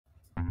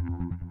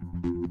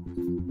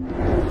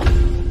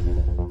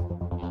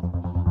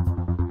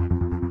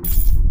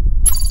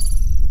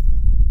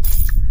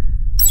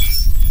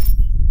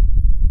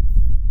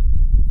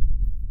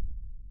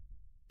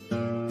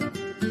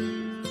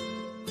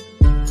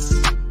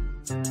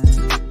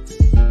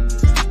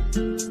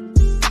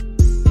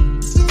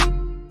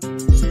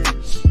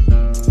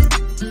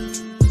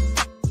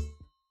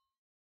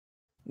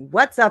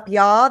What's up,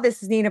 y'all?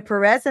 This is Nina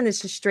Perez, and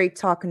this is Straight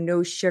Talk,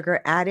 No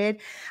Sugar Added.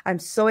 I'm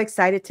so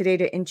excited today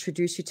to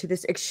introduce you to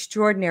this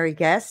extraordinary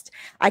guest.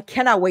 I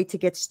cannot wait to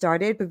get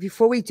started. But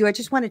before we do, I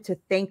just wanted to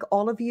thank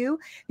all of you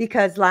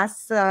because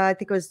I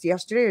think it was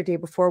yesterday or day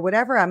before,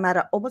 whatever, I'm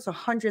at almost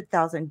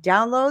 100,000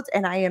 downloads,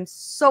 and I am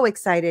so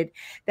excited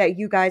that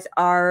you guys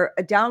are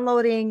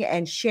downloading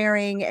and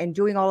sharing and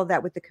doing all of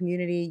that with the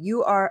community.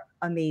 You are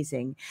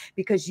amazing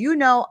because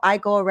I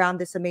go around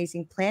this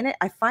amazing planet.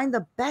 I find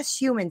the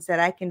best humans that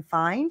I can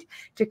find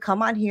to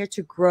come on here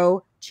to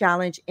grow,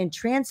 challenge, and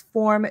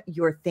transform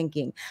your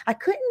thinking. I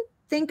couldn't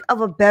think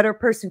of a better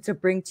person to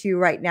bring to you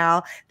right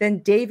now than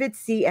David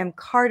C.M.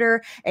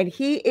 Carter. And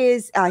he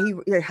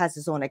has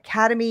his own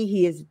academy.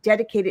 He is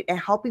dedicated at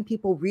helping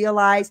people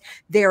realize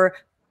their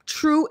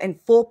true and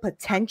full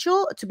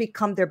potential to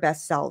become their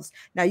best selves.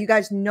 Now, you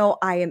guys know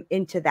I am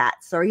into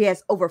that. So he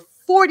has over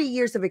 40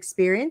 years of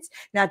experience.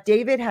 Now,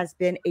 David has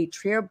been a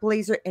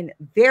trailblazer in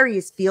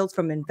various fields,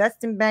 from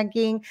investment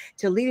banking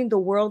to leading the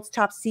world's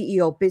top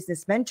CEO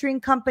business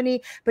mentoring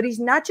company. But he's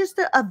not just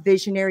a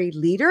visionary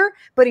leader,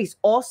 but he's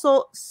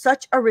also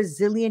such a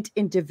resilient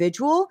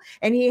individual.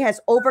 And he has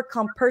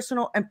overcome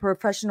personal and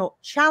professional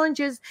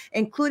challenges,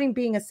 including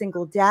being a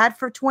single dad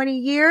for 20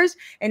 years.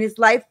 And his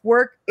life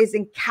work is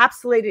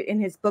encapsulated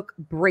in his book,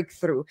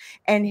 Breakthrough.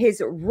 And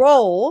his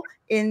role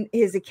in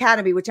his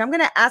academy, which I'm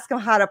going to ask him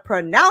how to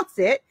pronounce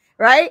it,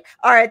 right,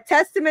 are a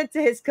testament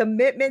to his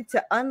commitment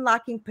to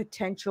unlocking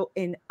potential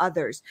in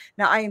others.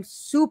 Now, I am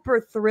super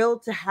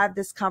thrilled to have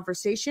this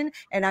conversation,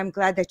 and I'm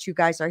glad that you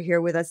guys are here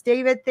with us.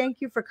 David,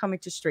 thank you for coming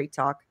to Straight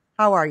Talk.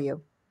 How are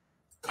you?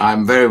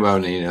 I'm very well,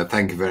 Nina.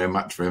 Thank you very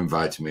much for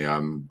inviting me.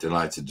 I'm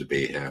delighted to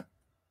be here.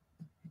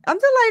 I'm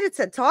delighted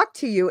to talk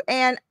to you,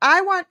 and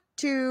I want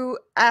to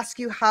ask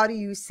you, how do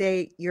you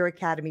say your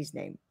academy's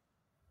name?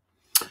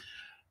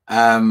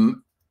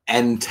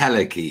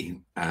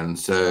 Entelechy. And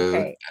so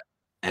Okay.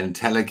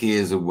 entelechy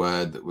is a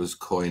word that was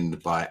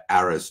coined by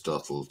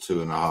Aristotle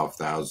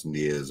 2,500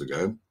 years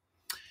ago.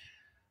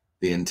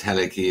 The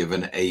entelechy of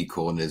an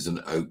acorn is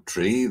an oak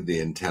tree. The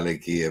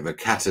entelechy of a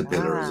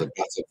caterpillar is a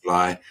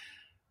butterfly.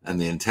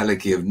 And the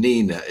entelechy of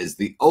Neena is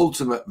the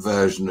ultimate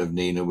version of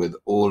Neena with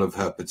all of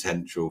her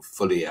potential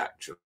fully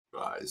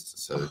actualized.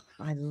 So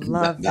I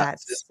love that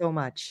so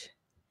much.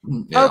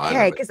 Yeah,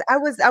 okay, because I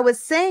was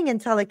saying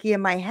entelechy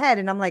in my head,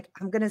 and I'm like,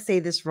 I'm gonna say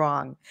this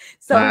wrong.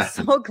 So I'm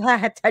so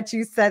glad that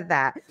you said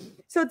that.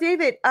 So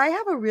David, I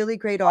have a really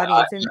great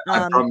audience, and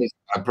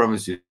I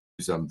promise you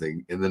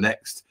something. In the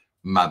next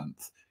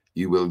month,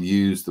 you will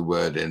use the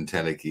word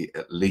entelechy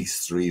at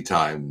least 3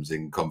 times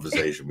in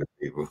conversation with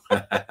people.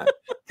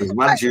 Because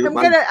I'm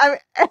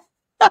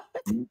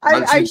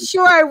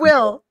sure I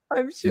will.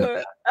 I'm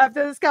sure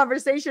after this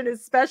conversation,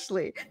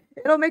 especially,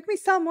 it'll make me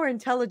sound more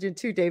intelligent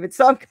too, David.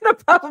 So I'm going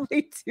to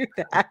probably do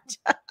that.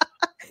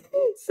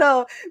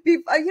 So,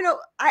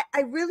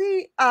 I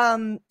really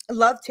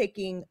love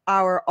taking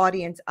our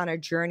audience on a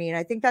journey. And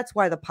I think that's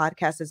why the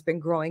podcast has been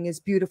growing as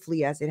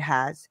beautifully as it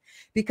has,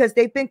 because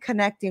they've been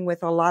connecting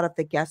with a lot of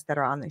the guests that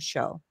are on the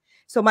show.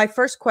 So my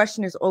first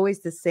question is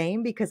always the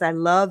same, because I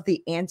love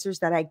the answers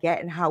that I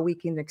get and how we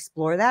can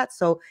explore that.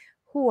 So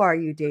who are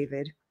you,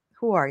 David?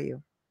 Who are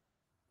you?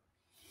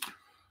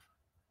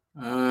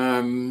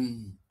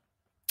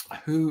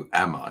 Who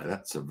am I?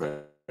 That's a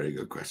very, very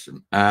good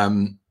question.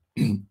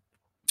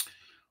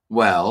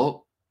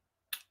 Well,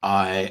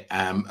 I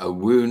am a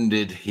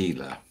wounded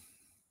healer.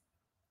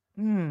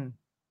 Oof,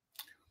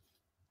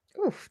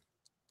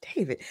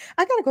 David,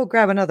 I gotta go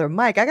grab another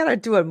mic. I gotta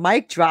do a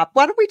mic drop.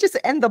 Why don't we just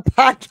end the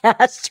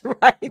podcast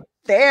right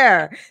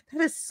there?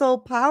 That is so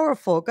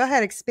powerful. Go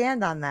ahead,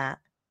 expand on that.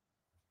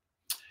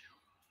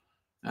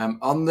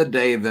 On the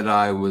day that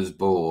I was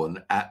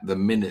born, at the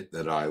minute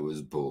that I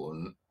was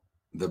born,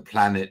 the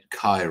planet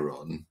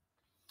Chiron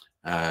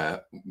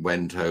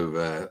went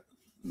over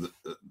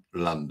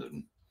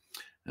London.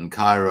 And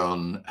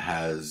Chiron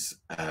has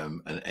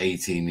an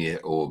 18-year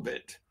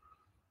orbit.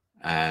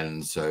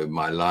 And so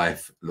my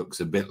life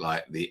looks a bit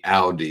like the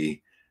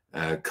Audi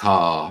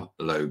car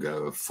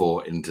logo of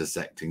 4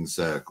 intersecting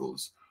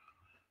circles.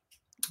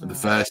 The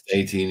first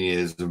 18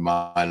 years of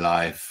my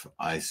life,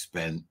 I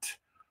spent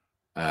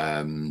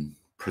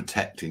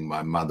protecting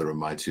my mother and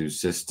my 2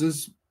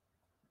 sisters.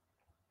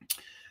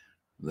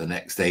 The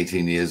next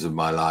 18 years of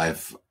my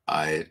life,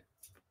 I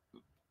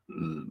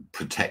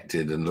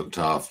protected and looked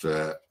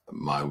after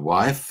my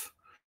wife,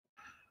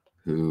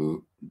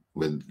 who,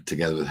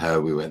 together with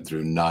her, we went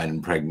through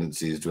 9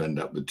 pregnancies to end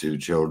up with 2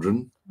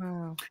 children.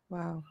 Wow.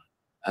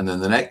 And then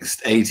the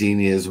next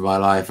 18 years of my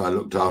life, I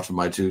looked after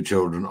my 2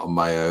 children on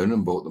my own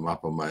and brought them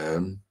up on my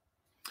own.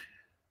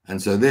 And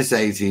so this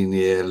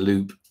 18-year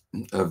loop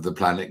of the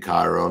planet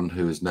Chiron,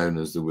 who is known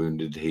as the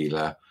wounded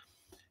healer,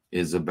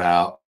 is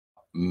about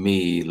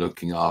me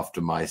looking after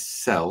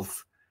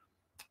myself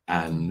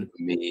and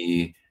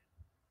me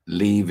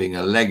leaving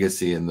a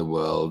legacy in the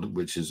world,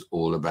 which is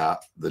all about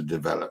the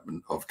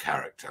development of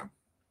character.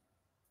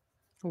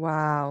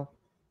 Wow.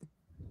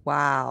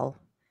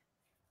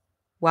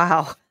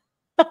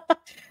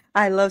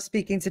 I love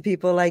speaking to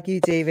people like you,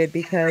 David,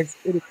 because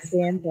it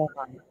expands our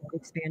mind. It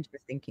expands your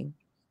thinking.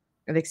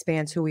 It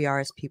expands who we are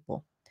as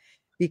people.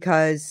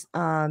 Because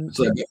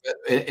So,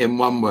 in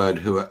one word,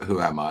 who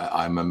am I?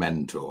 I'm a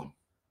mentor.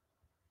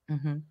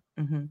 mhm,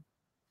 mhm.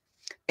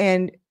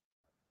 And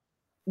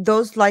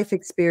those life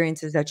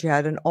experiences that you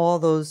had and all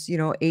those,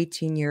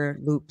 18-year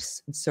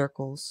loops and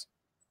circles,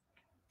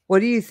 what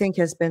do you think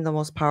has been the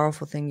most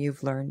powerful thing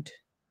you've learned?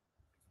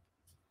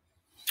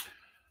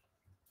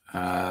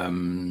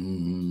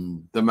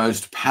 The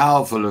most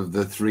powerful of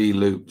the three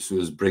loops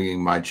was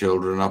bringing my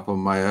children up on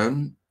my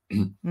own. I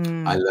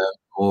Mm, learned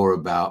more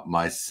about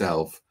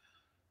myself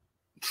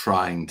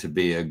trying to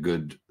be a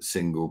good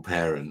single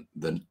parent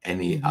than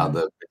any mhm,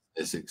 other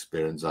business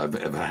experience I've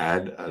ever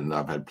had, and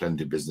I've had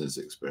plenty of business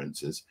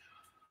experiences.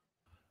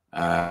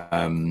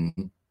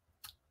 Um,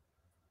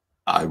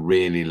 I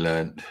really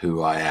learned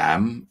who I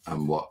am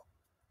and what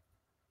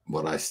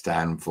I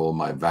stand for,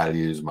 my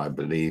values, my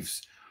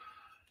beliefs,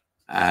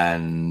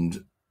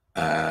 and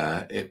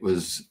it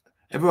was.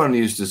 Everyone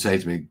used to say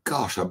to me,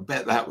 "Gosh, I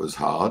bet that was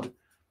hard,"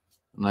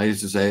 and I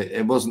used to say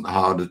it wasn't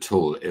hard at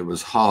all. It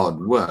was hard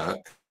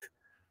work,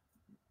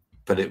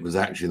 but it was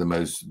actually the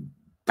most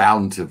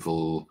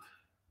bountiful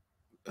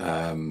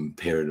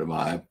period of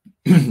my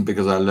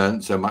because I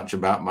learned so much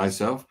about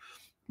myself.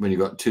 When you've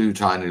got two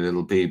tiny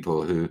little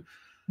people who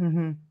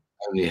mhm.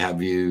 only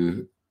have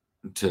you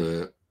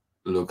to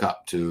look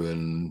up to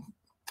and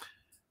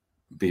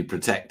be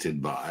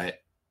protected by,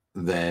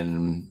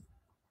 then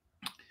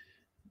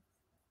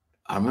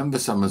I remember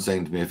someone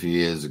saying to me a few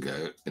years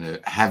ago,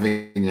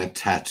 having a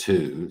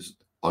tattoo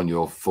on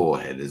your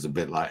forehead is a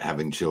bit like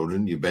having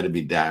children. You better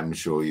be damn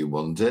sure you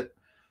want it.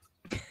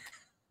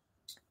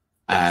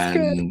 That's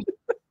good. And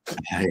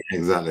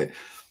exactly.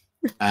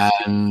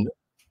 And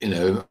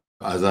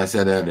as I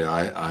said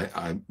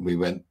earlier,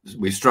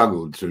 we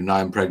struggled through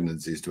 9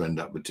 pregnancies to end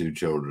up with 2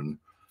 children.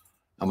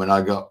 And when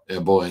I got a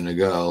boy and a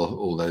girl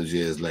all those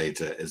years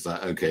later, it's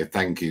like, okay,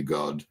 thank you,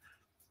 God.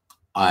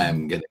 I Mhm.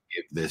 am going to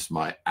give this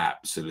my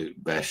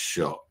absolute best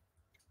shot.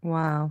 Wow.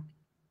 Wow.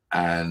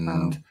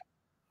 And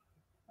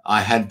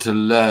I had to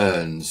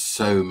learn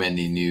so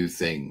many new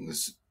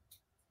things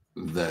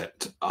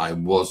that I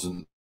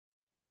wasn't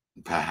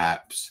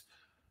perhaps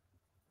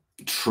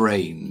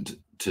trained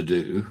to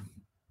do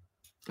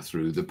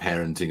through the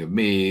parenting of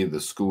me, the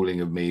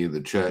schooling of me,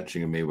 the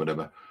churching of me,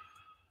 whatever.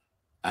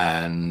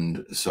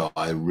 And so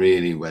I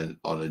really went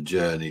on a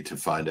journey to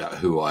find out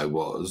who I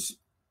was.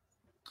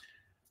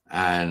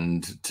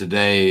 And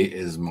today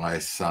is my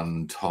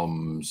son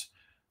Tom's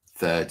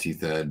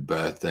 33rd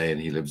birthday,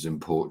 and he lives in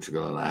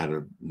Portugal. And I had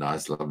a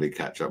nice, lovely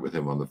catch up with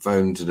him on the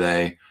phone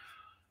today.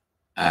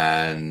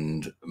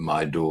 And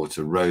my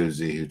daughter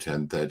Rosie, who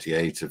turned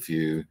 38 a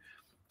few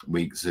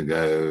weeks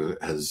ago,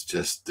 has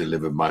just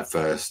delivered my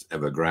first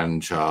ever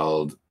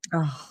grandchild.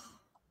 Oh,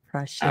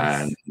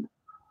 And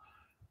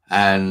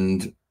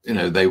precious.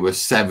 they were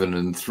 7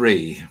 and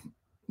 3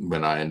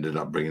 when I ended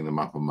up bringing them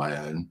up on my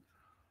own.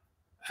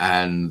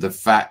 And the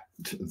fact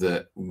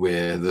that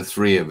the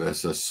three of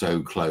us are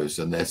so close,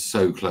 and they're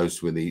so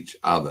close with each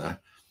other,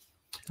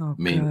 Oh,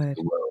 means good.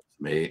 the world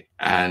to me.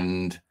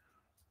 And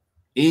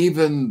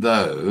even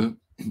though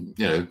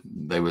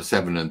they were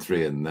 7 and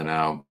 3 and they're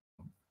now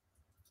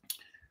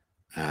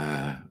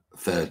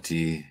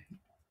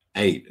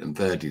 38 and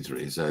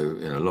 33, so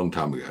a long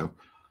time ago,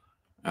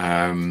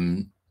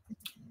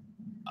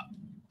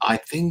 I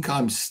think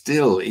I'm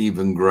still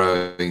even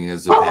growing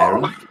as a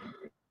parent.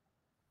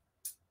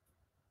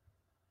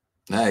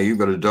 Now you've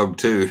got a dog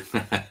too.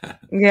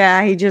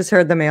 Yeah, he just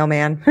heard the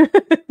mailman.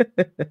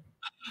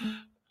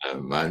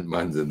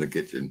 Mine's in the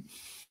kitchen.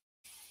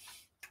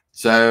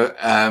 So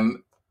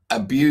a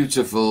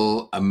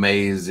beautiful,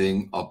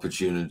 amazing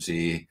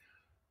opportunity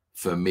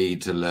for me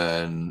to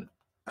learn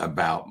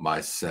about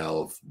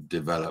myself,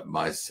 develop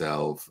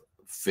myself,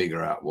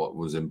 figure out what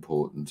was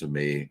important to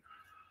me.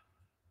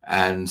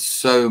 And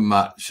so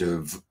much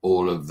of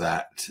all of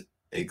that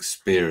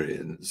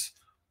experience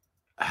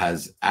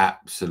has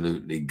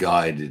absolutely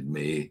guided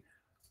me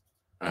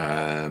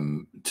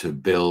to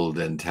build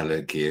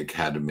Entelechy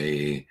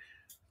Academy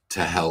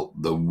to help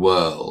the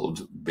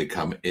world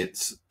become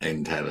its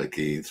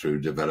Entelechy through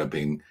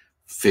developing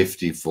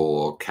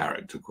 54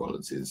 character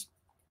qualities.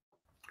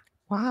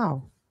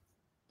 Wow,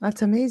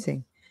 that's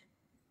amazing.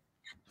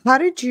 How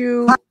did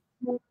you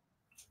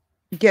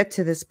get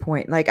to this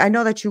point? Like, I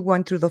know that you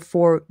went through the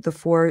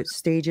four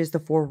stages, the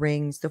four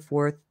rings, the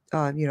four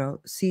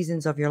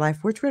seasons of your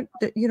life, which were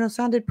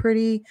sounded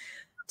pretty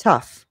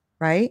tough,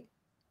 right?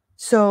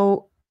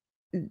 So,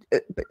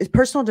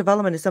 personal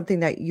development is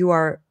something that you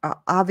are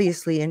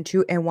obviously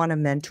into and want to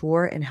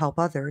mentor and help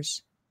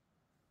others.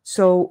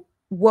 So,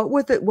 what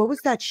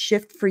was that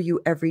shift for you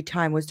every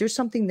time? Was there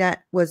something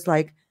that was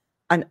like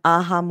an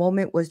aha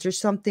moment? Was there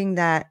something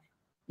that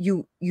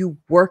you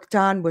worked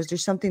on? Was there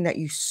something that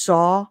you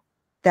saw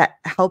that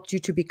helped you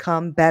to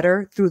become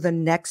better through the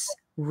next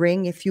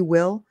ring, if you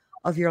will,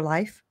 of your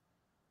life?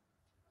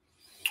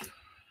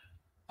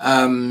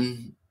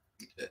 Um,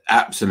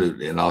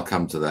 absolutely. And I'll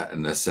come to that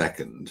in a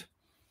second.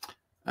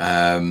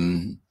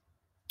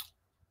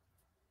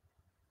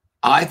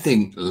 I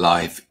think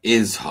life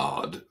is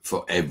hard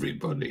for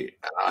everybody.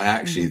 And I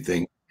actually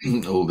think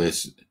all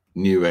this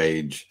new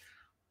age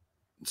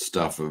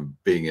stuff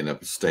of being in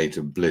a state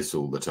of bliss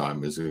all the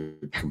time is a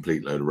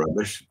complete load of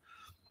rubbish.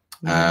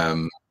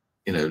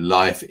 You know,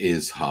 life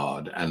is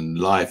hard, and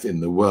life in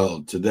the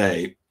world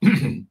today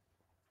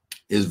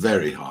is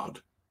very hard.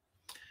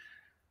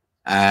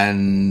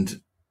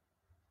 And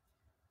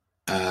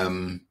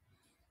I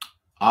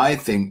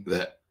think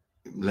that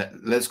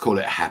let's call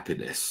it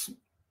happiness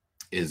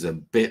is a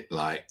bit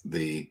like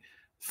the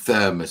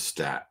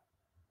thermostat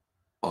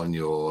on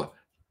your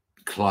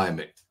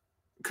climate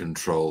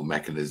control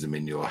mechanism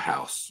in your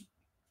house.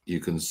 You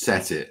can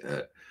set it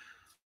at,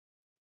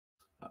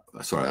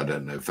 sorry, I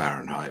don't know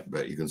Fahrenheit,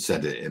 but you can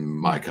set it in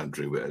my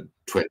country with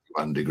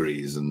 21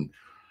 degrees and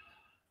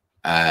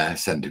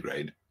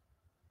centigrade.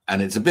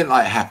 And it's a bit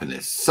like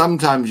happiness.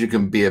 Sometimes you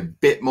can be a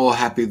bit more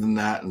happy than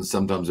that, and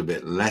sometimes a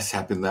bit less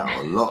happy than that,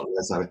 or a lot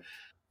less happy.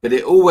 But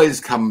it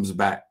always comes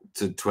back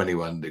to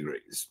 21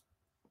 degrees.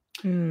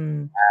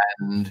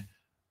 And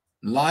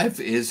life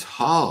is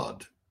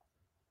hard,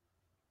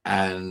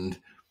 and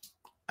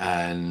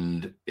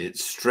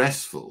it's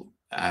stressful.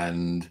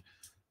 And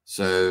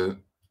so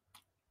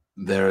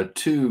there are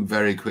two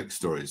very quick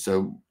stories.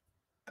 So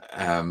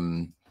at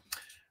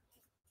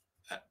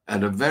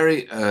a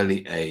very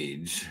early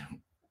age,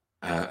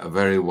 a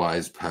very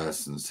wise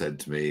person said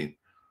to me,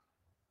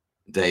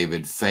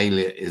 David,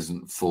 failure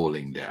isn't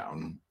falling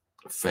down.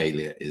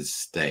 Failure is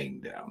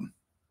staying down.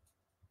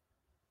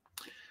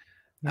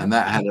 And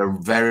that had a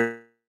very,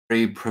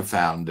 very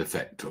profound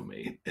effect on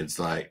me. It's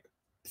like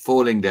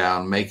falling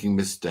down, making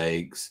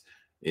mistakes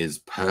is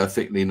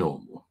perfectly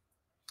normal.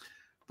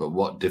 But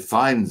what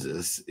defines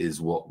us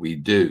is what we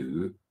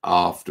do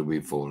after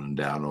we've fallen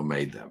down or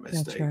made that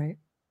mistake. That's right.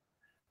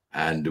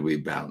 And do we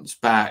bounce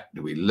back?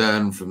 Do we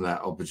learn from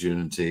that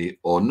opportunity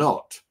or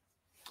not?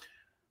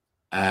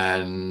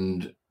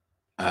 And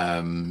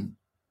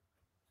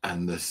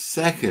the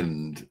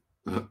second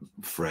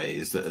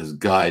phrase that has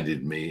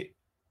guided me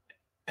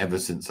ever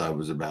since I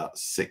was about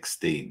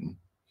 16,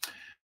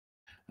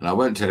 and I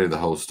won't tell you the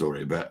whole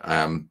story, but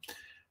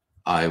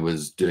I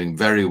was doing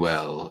very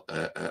well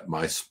at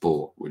my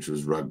sport, which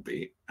was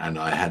rugby, and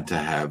I had to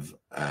have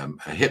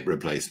a hip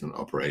replacement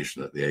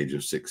operation at the age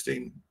of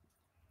 16.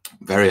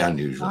 Very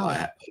unusual.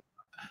 Wow.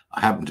 I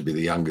happened to be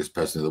the youngest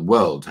person in the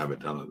world to have it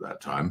done at that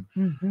time.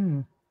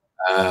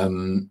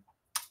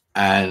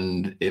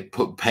 And it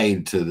put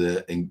paid to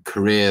the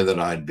career that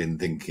I'd been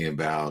thinking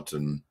about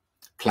and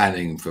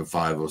planning for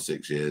 5 or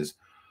 6 years,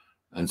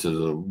 and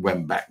sort of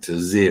went back to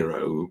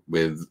zero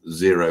with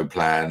zero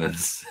plan and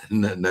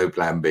no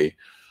plan B.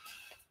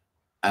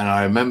 And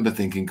I remember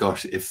thinking,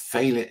 gosh, if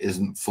failure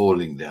isn't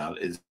falling down,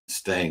 it's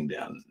staying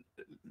down.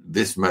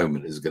 This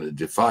moment is going to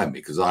define me,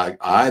 because I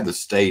either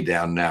stay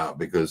down now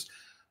because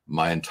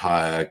my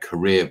entire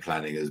career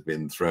planning has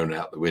been thrown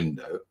out the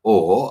window,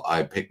 or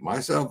I pick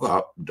myself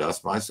up,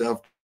 dust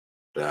myself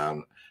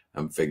down,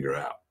 and figure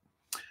out.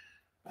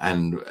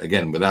 And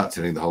again, without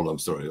telling the whole long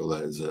story,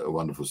 although it's a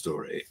wonderful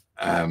story,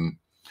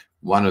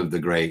 one of the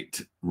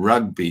great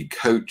rugby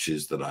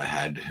coaches that I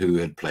had, who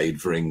had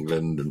played for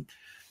England, and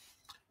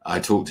I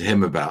talked to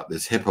him about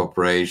this hip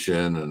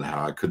operation and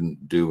how I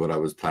couldn't do what I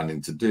was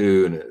planning to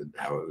do, and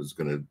how it was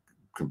going to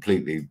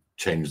completely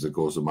change the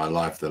course of my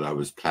life that I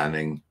was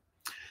planning.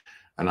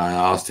 And I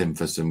asked him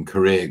for some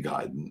career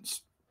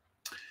guidance.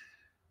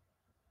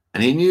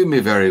 And he knew me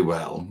very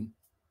well.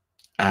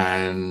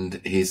 And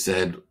he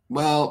said,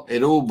 well,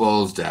 it all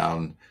boils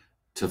down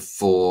to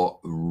 4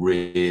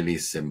 really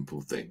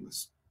simple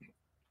things.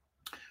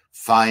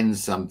 Find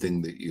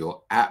something that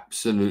you're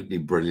absolutely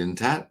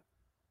brilliant at.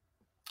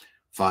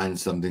 Find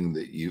something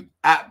that you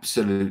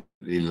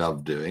absolutely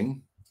love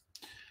doing.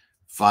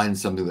 Find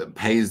something that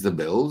pays the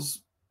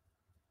bills.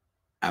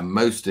 And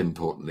most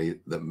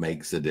importantly, that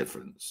makes a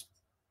difference.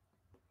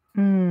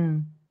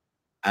 And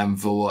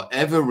for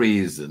whatever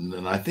reason,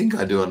 and I think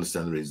I do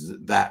understand the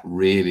reasons, that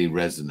really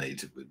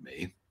resonated with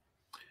me.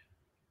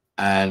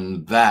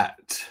 And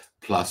that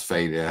plus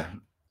failure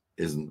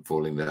isn't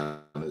falling down,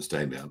 it's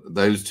staying down.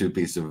 Those 2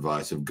 pieces of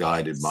advice have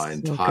guided my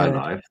entire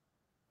life.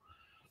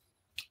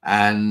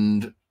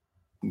 And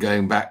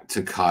going back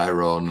to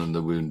Chiron and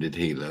the wounded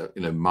healer,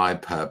 you know, my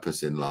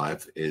purpose in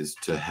life is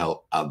to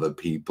help other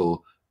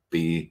people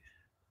become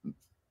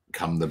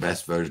the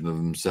best version of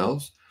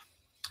themselves.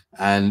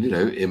 And, you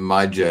know, in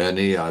my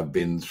journey, I've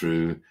been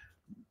through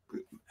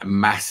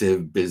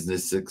massive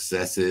business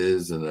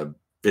successes and a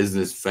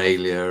business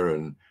failure,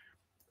 and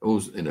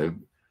also, you know, a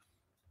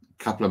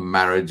couple of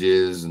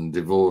marriages and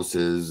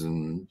divorces,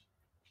 and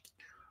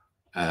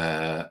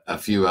a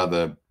few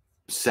other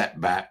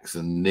setbacks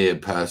and near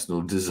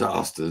personal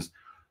disasters.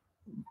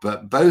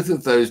 But both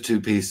of those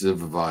 2 pieces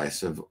of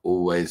advice have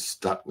always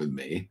stuck with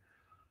me.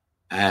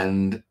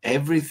 And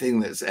everything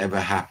that's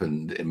ever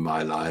happened in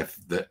my life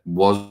that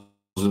wasn't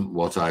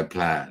what I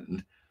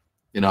planned,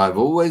 you know, I've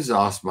always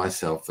asked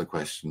myself the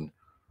question,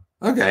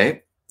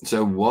 okay,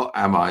 so what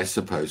am I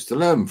supposed to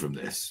learn from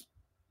this?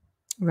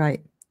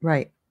 Right.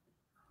 Right.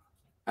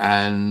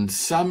 And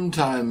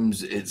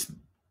sometimes it's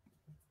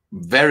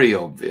very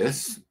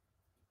obvious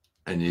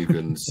and you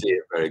can see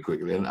it very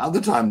quickly. And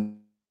other times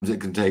it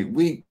can take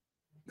weeks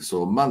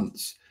or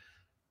months,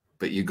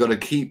 but you've got to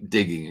keep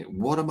digging it.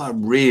 What am I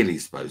really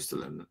supposed to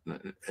learn?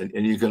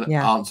 And you can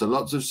Yeah. answer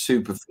lots of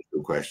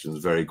superficial questions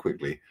very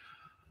quickly.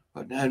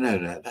 But no,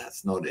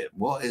 that's not it.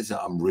 What is it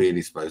I'm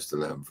really supposed to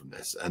learn from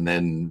this? And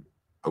then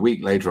a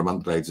week later, a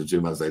month later, 2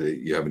 months later,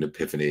 you have an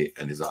epiphany,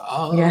 and it's like,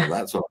 oh, Yeah.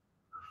 that's what.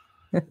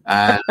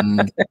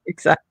 And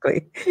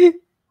Exactly.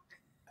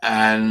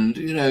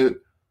 you know,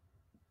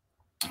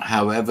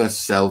 however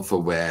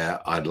self-aware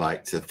I'd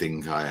like to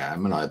think I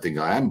am, and I think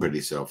I am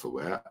pretty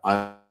self-aware,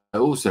 I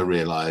also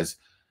realize,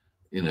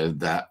 you know,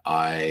 that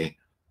I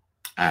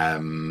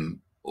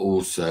am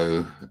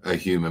also a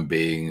human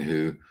being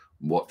who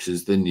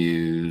watches the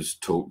news,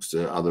 talks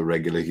to other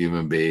regular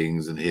human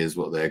beings, and hears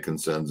what their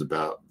concerns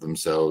about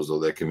themselves or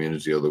their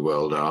community or the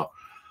world are.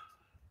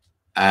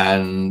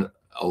 And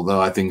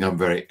although I think I'm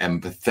very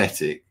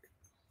empathetic,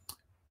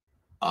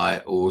 I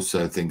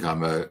also think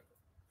I'm a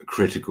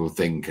critical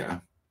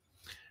thinker.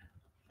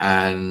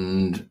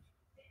 And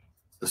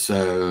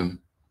so,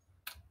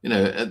 you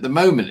know, at the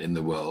moment in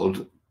the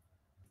world,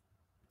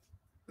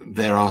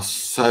 there are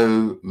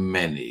so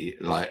many,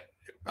 like,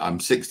 I'm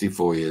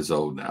 64 years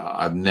old now.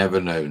 I've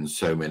never known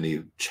so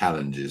many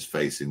challenges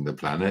facing the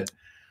planet,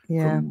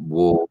 Yeah. from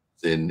wars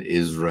in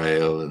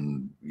Israel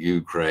and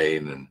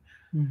Ukraine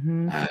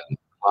Hmm. and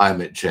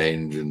climate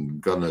change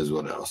and God knows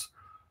what else.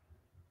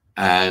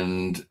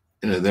 And,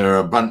 you know, there are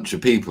a bunch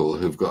of people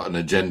who've got an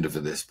agenda for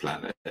this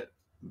planet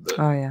that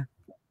Oh, yeah.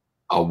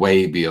 are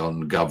way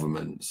beyond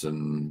governments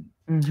Hmm.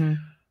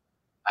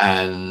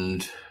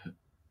 and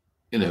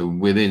you know,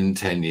 within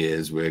 10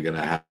 years, we're going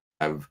to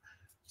have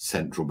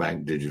central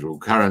bank digital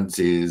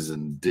currencies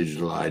and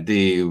digital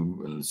ID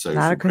and Lot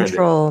social of credit.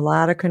 control, a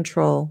lot of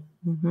control.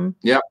 Hmm.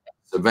 Yep.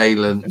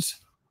 Surveillance.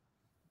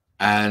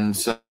 And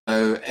so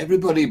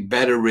everybody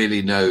better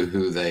really know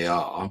who they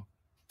are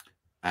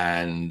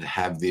and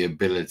have the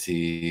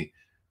ability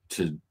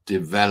to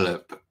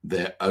develop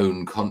their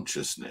own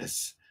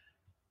consciousness.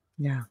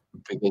 Yeah.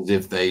 Because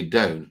if they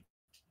don't,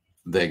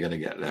 they're going to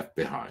get left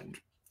behind.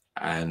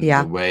 And the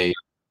Yeah. way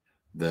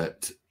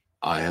that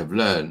I have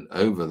learned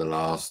over the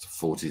last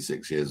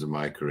 46 years of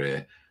my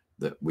career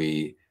that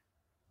we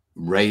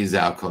raise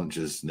our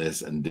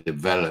consciousness and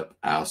develop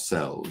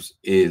ourselves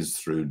is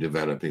through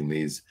developing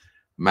these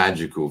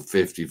magical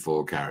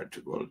 54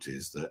 character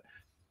qualities that,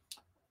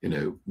 you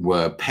know,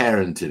 were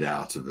parented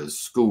out of us,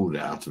 schooled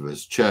out of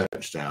us,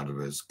 churched out of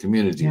us,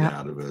 communityed Yeah.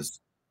 out of us,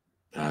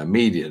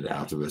 mediated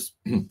out of us.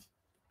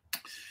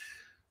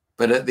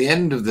 But at the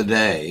end of the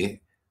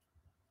day,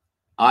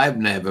 I've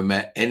never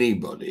met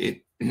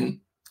anybody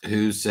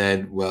who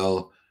said,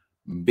 well,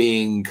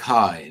 being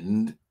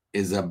kind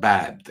is a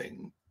bad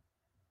thing.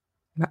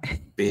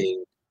 Right.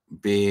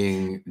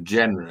 Being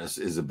generous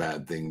is a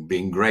bad thing.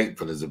 Being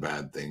grateful is a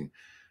bad thing.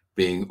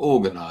 Being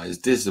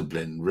organized,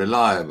 disciplined,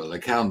 reliable,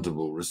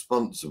 accountable,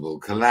 responsible,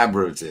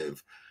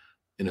 collaborative,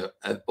 you know,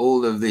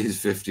 all of these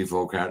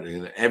 54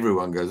 characters,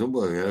 everyone goes, oh,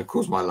 well, yeah, of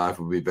course my life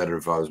would be better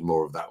if I was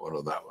more of that one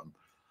or that one.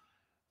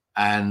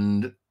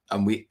 And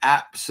we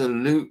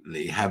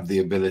absolutely have the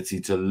ability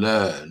to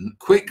learn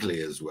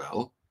quickly as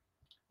well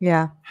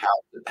Yeah.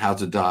 how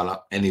to dial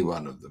up any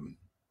one of them.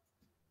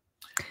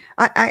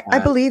 I Uh,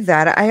 believe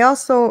that. I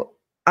also,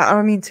 I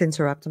don't mean to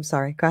interrupt. I'm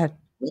sorry. Go ahead.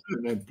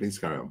 no, please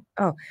carry on.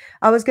 Oh,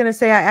 I was gonna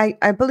say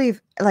I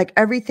believe like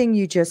everything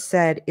you just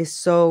said is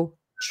so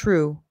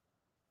true.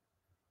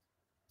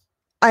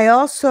 I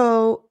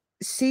also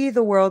see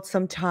the world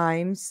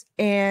sometimes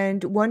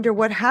and wonder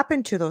what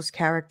happened to those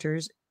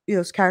characters,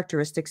 those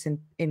characteristics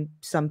in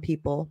some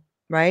people,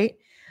 right?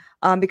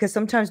 Because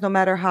sometimes no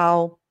matter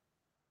how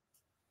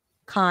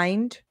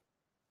kind,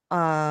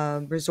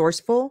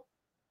 resourceful,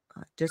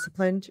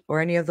 disciplined, or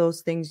any of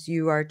those things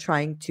you are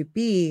trying to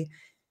be,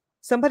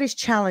 somebody's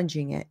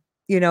challenging it,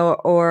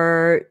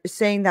 or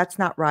saying that's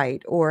not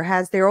right, or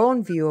has their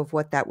own view of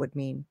what that would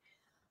mean.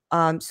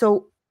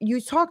 So you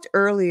talked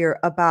earlier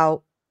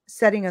about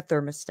setting a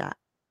thermostat,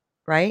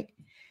 right?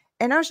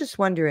 And I was just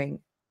wondering,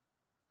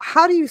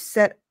 how do you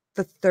set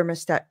the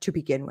thermostat to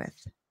begin with?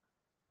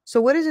 So,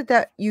 what is it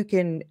that you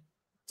can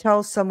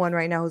tell someone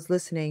right now who's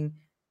listening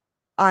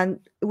on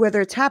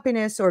whether it's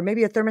happiness or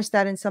maybe a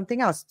thermostat in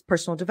something else,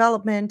 personal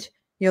development,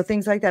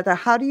 things like that?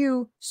 How do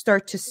you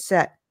start to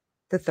set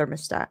the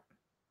thermostat?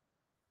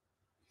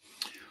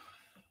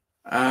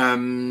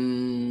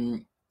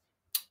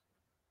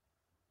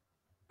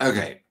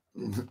 Okay.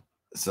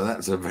 So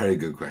that's a very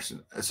good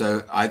question.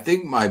 So I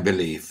think my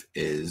belief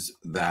is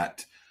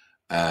that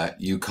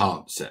you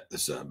can't set the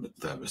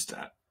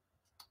thermostat.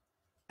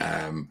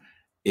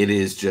 It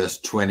is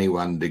just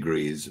 21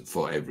 degrees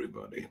for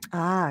everybody.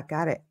 Ah,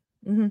 got it.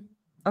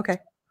 Okay.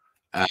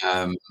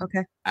 Um,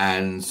 Okay.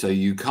 and so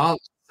you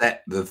can't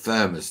set the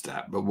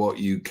thermostat, but what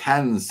you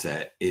can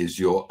set is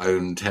your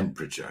own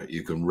temperature.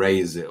 You can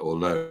raise it or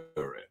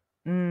lower it.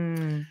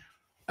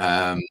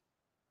 Mm.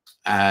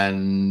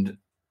 And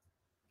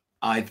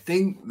I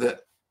think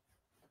that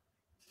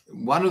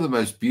one of the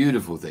most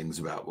beautiful things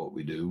about what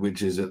we do,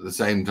 which is at the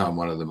same time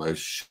one of the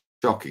most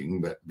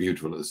shocking but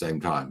beautiful at the same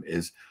time,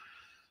 is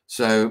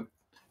so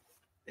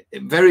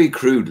very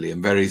crudely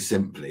and very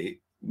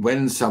simply,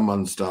 when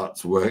someone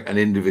starts work, an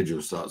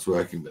individual starts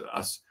working with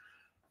us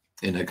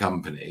in a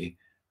company,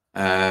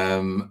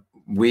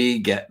 we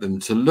get them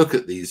to look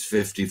at these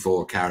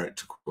 54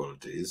 character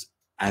qualities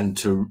and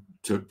to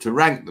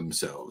rank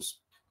themselves.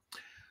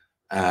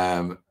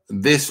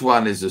 This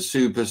one is a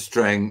super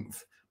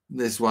strength.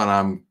 This one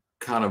I'm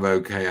kind of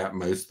okay at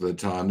most of the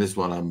time. This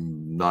one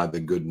I'm neither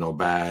good nor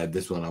bad.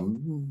 This one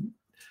I'm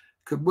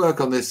could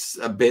work on this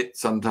a bit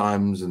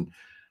sometimes, and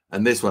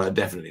this one I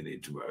definitely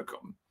need to work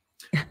on.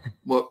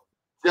 Well,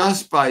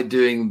 just by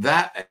doing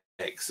that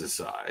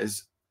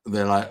exercise,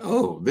 they're like,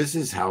 oh, this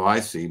is how I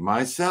see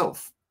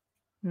myself.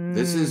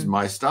 This is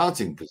my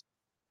starting position.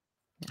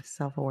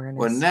 Self-awareness.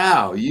 Well,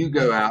 now you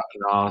go out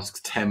and ask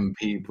 10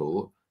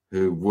 people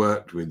who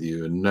worked with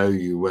you and know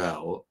you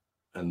well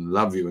and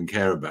love you and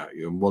care about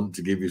you and want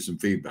to give you some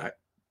feedback,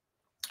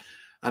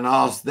 and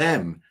ask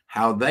them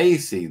how they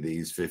see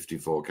these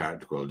 54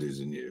 character qualities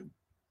in you.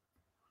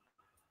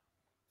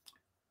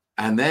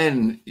 And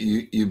then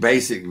you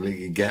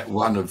basically get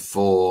one of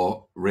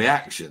 4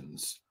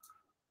 reactions.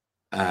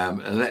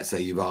 And let's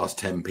say you've asked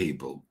 10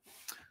 people.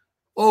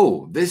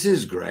 Oh, this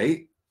is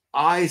great.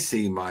 I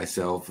see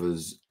myself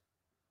as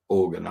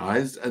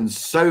organized, and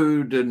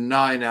so do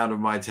 9 out of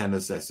my 10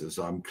 assessors.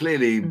 So I'm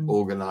clearly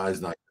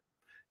organized, and I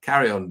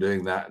carry on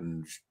doing that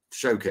and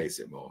showcase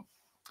it more.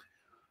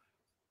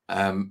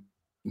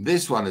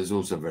 This one is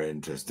also very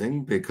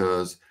interesting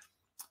because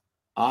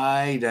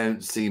I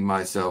don't see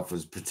myself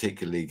as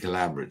particularly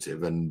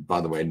collaborative. And by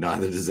the way,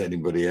 neither does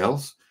anybody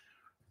else.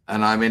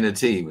 And I'm in a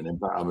team, and in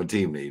fact, I'm a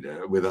team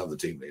leader with other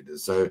team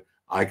leaders. So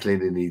I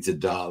clearly need to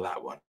dial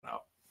that one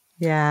up.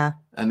 Yeah.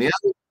 And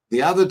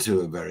the other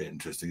 2 are very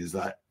interesting, is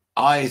that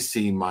I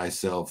see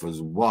myself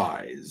as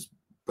wise,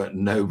 but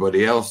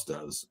nobody else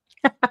does.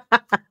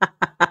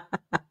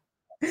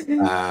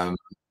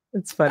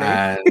 It's funny.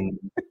 And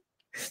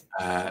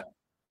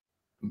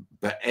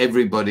but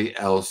everybody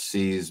else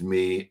sees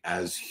me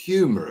as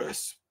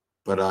humorous,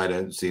 but I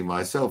don't see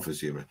myself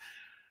as humorous.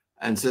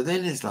 And so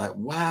then it's like,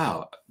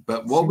 wow.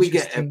 But what we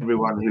get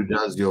everyone who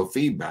does your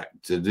feedback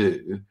to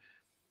do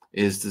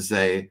is to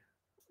say,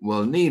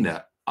 well,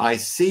 Neena, I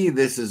see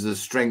this as a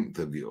strength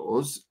of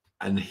yours,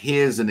 and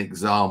here's an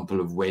example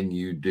of when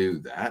you do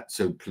that.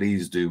 So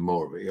please do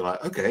more of it. You're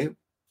like, okay,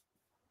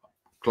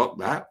 clock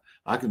that.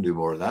 I can do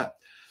more of that.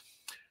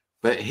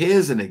 But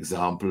here's an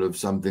example of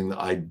something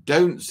that I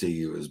don't see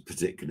you as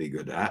particularly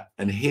good at.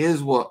 And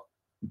here's what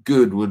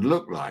good would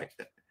look like.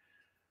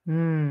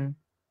 And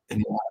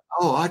you're like,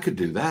 oh, I could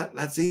do that.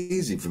 That's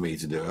easy for me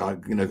to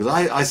do. Because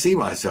I see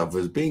myself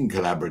as being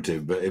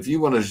collaborative. But if you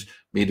want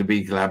me to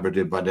be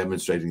collaborative by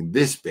demonstrating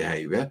this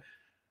behavior,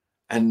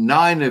 and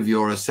 9 of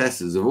your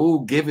assessors have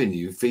all given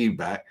you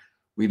feedback,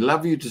 we'd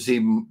love you to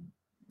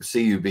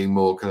see you being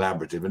more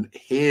collaborative. And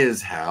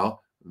here's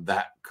how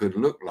that could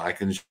look like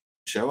and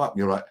show up. And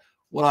you're like,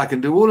 well, I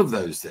can do all of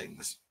those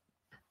things.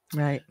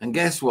 Right. And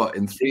guess what?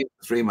 In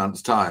three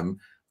months' time,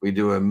 we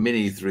do a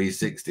mini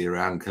 360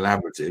 around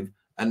collaborative.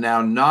 And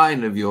now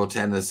 9 of your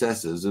 10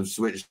 assessors have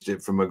switched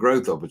it from a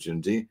growth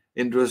opportunity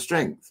into a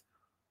strength.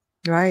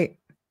 Right.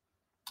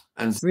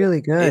 And so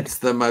really good. It's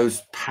the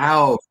most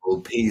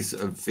powerful piece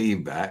of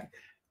feedback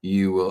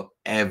you will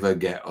ever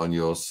get on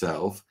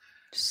yourself.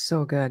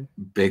 So good.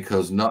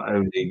 Because not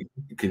only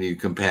can you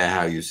compare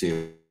how you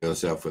see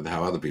yourself with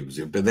how other people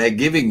see it, but they're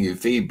giving you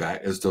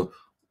feedback as to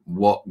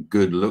what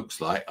good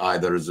looks like,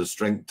 either as a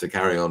strength to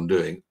carry on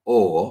doing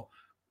or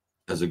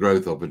as a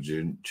growth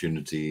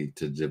opportunity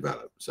to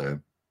develop. So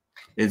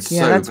it's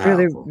so that's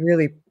powerful.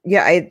 really,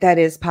 that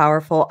is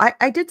powerful.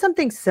 I did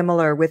something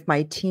similar with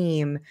my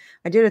team.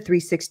 I did a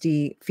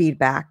 360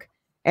 feedback,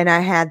 and I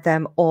had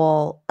them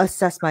all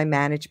assess my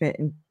management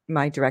and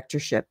my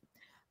directorship.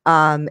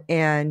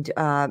 And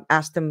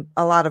asked them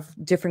a lot of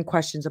different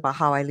questions about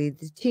how I lead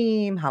the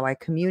team, how I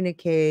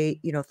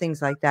communicate,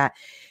 things like that.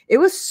 It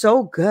was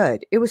so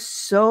good. It was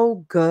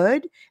so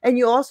good. And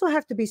you also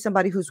have to be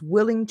somebody who's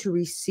willing to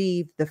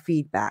receive the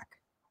feedback,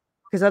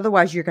 because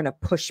otherwise you're going to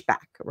push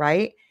back,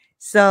 right?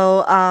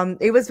 So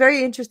it was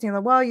very interesting.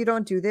 Like, well, you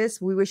don't do this.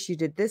 We wish you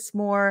did this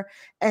more.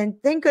 And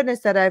thank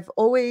goodness that I've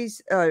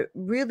always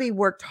really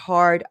worked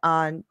hard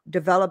on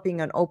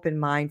developing an open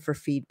mind for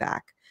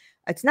feedback.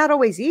 It's not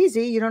always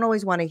easy. You don't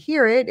always want to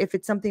hear it if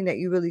it's something that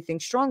you really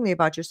think strongly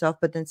about yourself,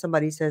 but then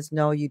somebody says,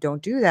 no, you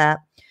don't do that.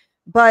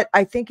 But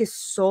I think it's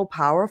so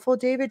powerful,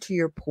 David, to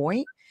your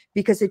point,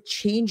 because it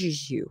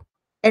changes you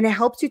and it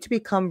helps you to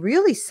become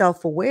really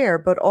self-aware,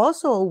 but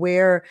also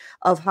aware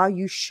of how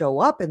you show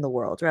up in the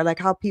world, right? Like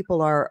how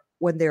people are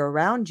when they're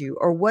around you,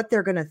 or what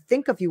they're going to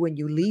think of you when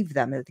you leave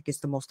them. I think is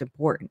the most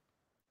important,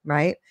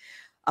 right?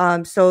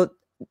 So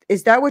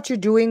is that what you're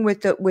doing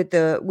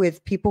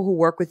with people who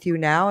work with you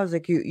now? Is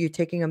like you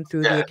taking them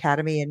through the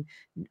academy? And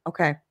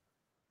okay.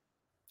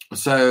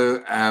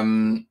 So,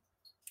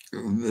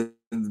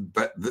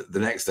 but the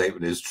next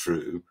statement is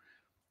true.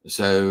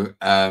 So,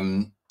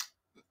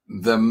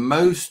 the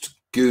most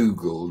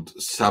Googled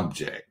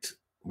subject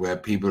where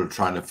people are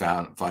trying to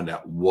find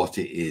out what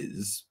it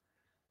is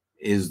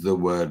the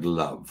word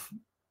love.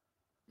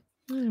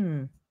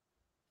 Hmm.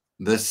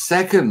 The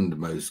second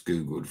most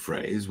Googled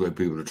phrase where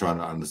people are trying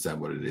to understand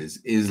what it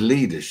is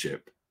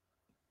leadership.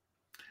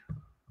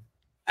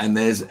 And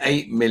there's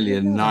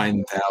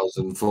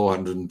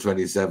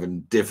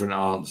 8,009,427 different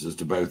answers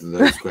to both of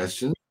those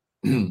questions.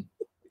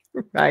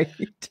 Right.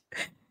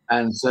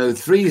 And so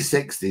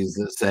 360s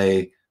that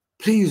say,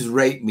 please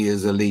rate me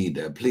as a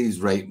leader,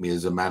 please rate me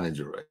as a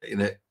manager. You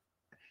know,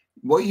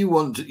 what you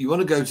want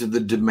to go to the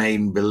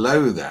domain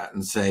below that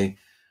and say,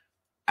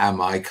 am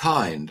I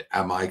kind?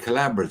 Am I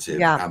collaborative?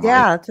 Yeah. Am I?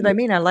 Yeah. That's what I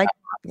mean. I like,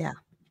 yeah.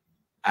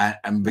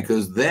 And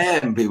because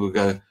then people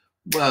go,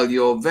 well,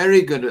 you're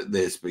very good at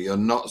this, but you're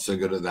not so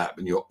good at that,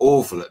 and you're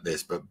awful at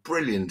this, but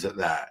brilliant at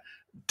that.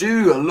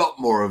 Do a lot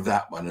more of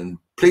that one, and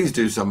please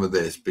do some of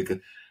this, because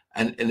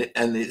and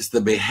it's the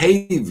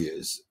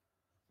behaviors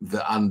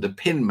that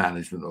underpin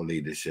management or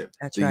leadership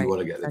That's that you right.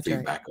 want to get the That's right.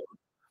 feedback on.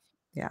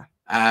 Yeah.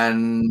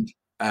 And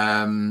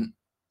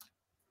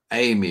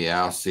Amy,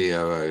 our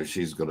COO,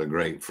 she's got a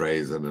great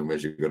phrase, I don't know where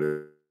she got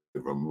it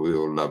from. We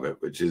all love it,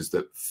 which is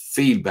that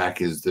feedback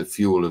is the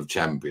fuel of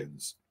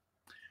champions.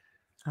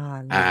 Oh, I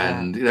love that.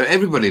 And you know,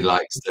 everybody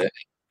likes to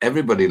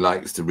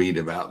read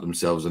about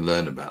themselves and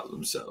learn about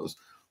themselves.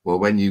 Well,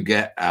 when you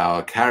get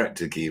our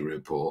character key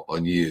report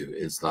on you,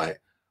 it's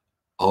like,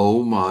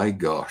 oh my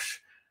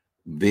gosh,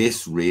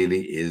 this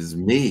really is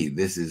me.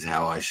 This is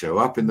how I show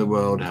up in the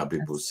world, how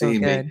people That's so see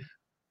me. good.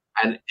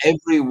 And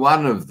every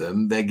one of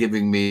them, they're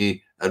giving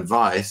me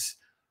advice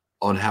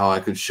on how I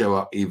could show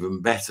up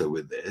even better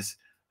with this.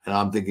 And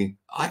I'm thinking,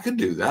 I can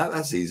do that.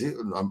 That's easy.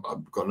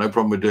 I've got no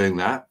problem with doing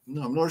that.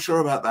 No, I'm not sure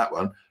about that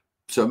one.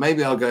 So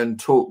maybe I'll go and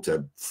talk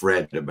to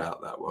Fred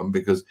about that one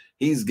because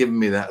he's given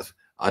me that.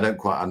 I don't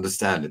quite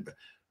understand it. But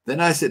then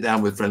I sit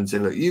down with friends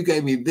and say, look, you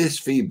gave me this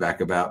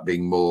feedback about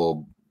being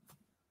more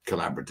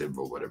collaborative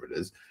or whatever it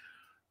is.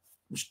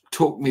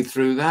 Talk me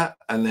through that.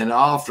 And then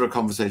after a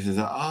conversation,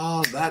 say,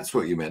 oh, that's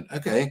what you meant.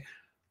 Okay.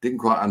 Didn't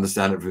quite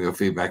understand it from your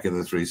feedback in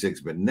the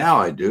 360, but now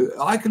I do.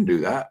 I can do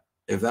that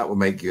if that will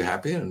make you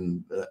happy,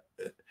 and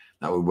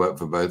that would work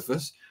for both of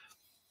us.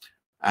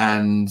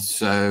 And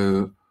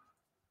so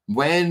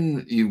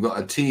when you've got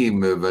a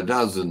team of a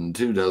dozen,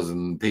 2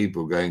 dozen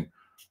people going,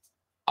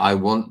 I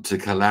want to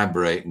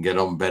collaborate and get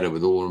on better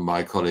with all of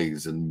my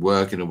colleagues and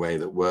work in a way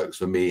that works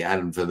for me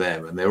and for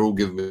them, and they're all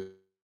giving me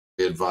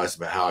advice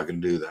about how I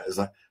can do that. It's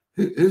like,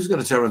 who's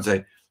going to turn around and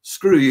say,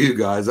 screw you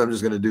guys, I'm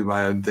just going to do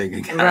my own thing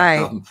and carry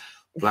on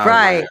plowing my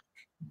Right.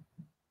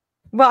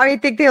 Well, I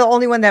think the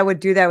only one that would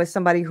do that was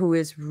somebody who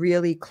is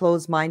really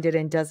closed-minded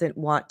and doesn't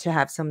want to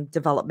have some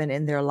development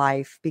in their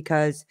life,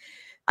 because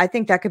I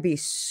think that could be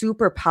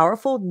super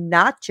powerful,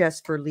 not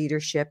just for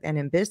leadership and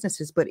in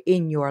businesses, but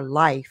in your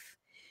life,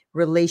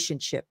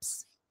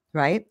 relationships,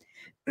 right?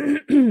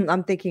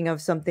 I'm thinking of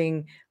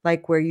something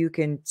like where you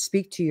can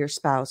speak to your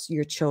spouse,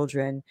 your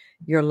children,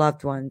 your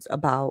loved ones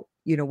about,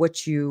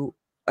 what you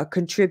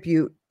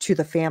contribute to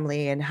the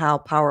family and how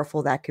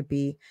powerful that could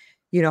be.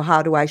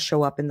 How do I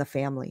show up in the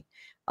family?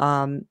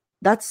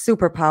 That's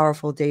super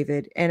powerful,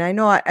 David. And I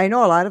know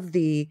a lot of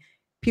the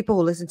people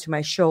who listen to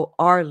my show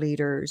are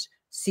leaders,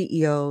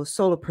 CEOs,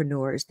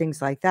 solopreneurs,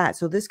 things like that.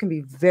 So this can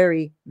be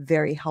very,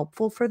 very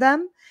helpful for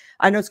them.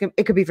 I know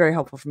it could be very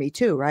helpful for me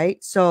too,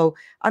 right? So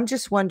I'm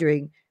just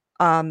wondering,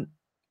 um,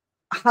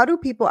 how do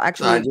people So I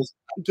actually just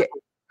get?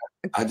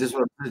 I just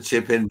wanted to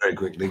chip in very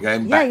quickly,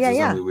 going Yeah, back yeah, to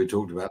yeah. something we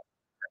talked about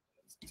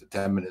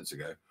 10 minutes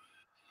ago.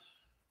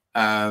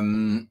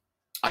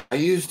 I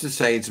used to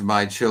say to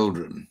my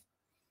children,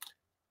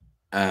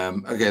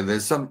 okay,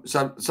 there's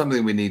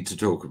something we need to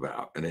talk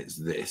about, and it's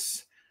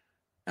this.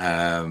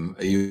 Are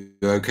you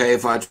okay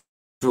if I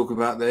talk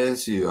about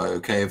this? Are you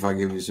okay if I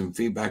give you some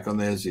feedback on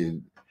this?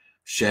 You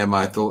share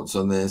my thoughts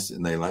on this?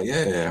 And they're like,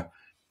 yeah.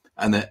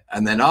 And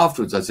then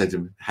afterwards, I said to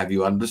them, have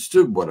you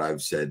understood what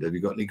I've said? Have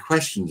you got any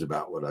questions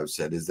about what I've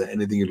said? Is there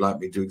anything you'd like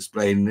me to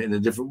explain in a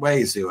different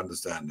way so you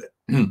understand it?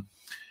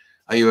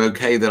 Are you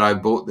okay that I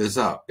brought this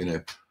up?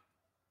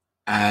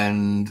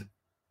 And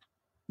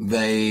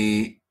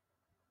they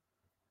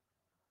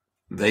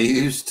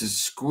used to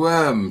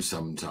squirm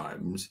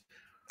sometimes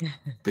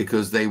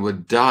because they were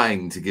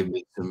dying to give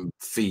me some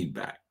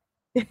feedback.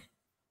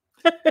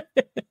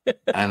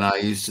 And I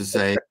used to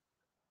say,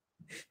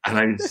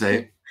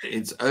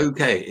 it's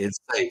okay, it's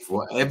safe.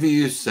 Whatever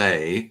you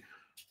say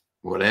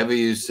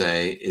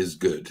is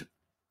good,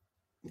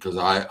 because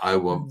I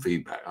want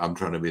feedback. I'm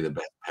trying to be the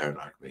best parent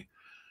I can be.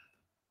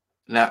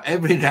 Now,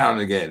 every now and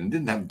again, it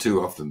didn't happen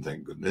too often,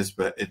 thank goodness,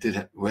 but it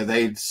did, where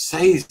they'd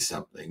say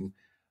something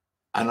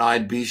and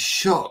I'd be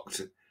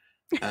shocked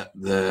at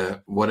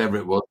the whatever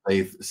it was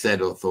they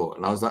said or thought.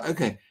 And I was like,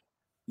 okay,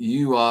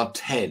 you are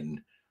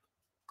 10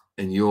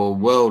 and your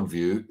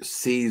worldview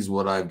sees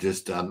what I've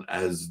just done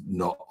as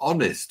not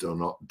honest or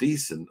not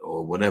decent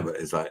or whatever.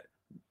 It's like,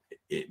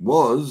 it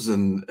was,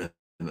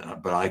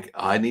 but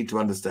I need to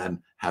understand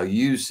how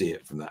you see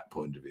it from that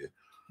point of view.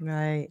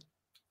 Right.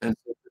 And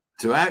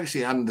to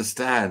actually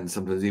understand,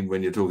 sometimes even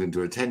when you're talking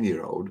to a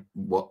 10-year-old,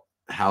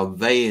 how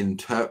they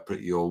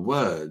interpret your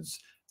words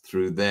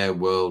through their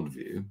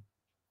worldview,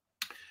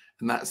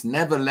 and that's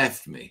never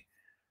left me.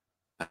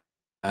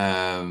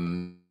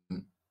 And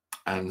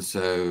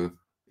so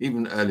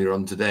even earlier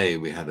on today,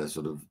 we had a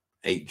sort of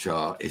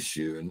HR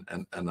issue,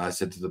 and I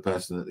said to the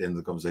person at the end of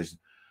the conversation,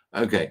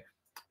 okay,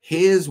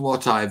 here's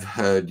what I've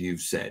heard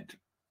you've said.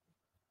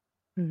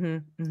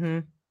 Mm-hmm. Mm-hmm.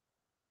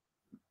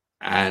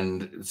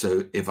 And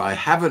so if I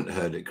haven't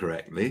heard it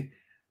correctly,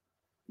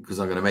 because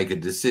I'm going to make a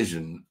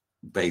decision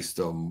based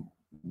on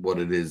what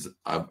it is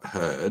I've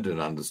heard and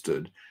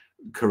understood,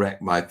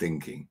 correct my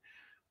thinking.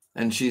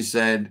 And she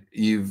said,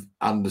 you've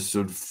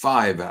understood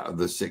 5 out of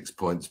the 6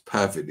 points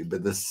perfectly,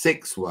 but the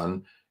 6th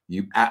one,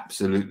 you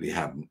absolutely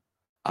haven't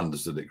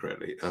understood it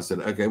correctly. I said,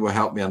 okay, well,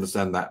 help me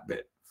understand that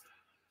bit.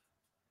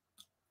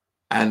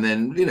 And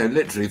then,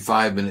 literally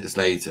 5 minutes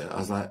later, I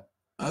was like,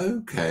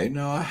 okay,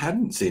 no, I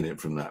hadn't seen it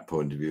from that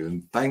point of view.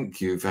 And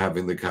thank you for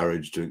having the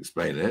courage to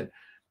explain it.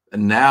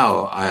 And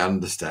now I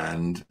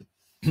understand,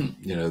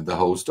 the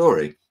whole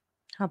story.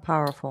 How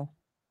powerful.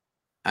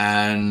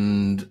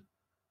 And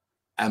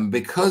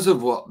because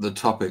of what the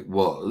topic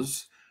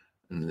was,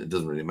 and it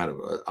doesn't really matter,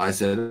 I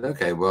said,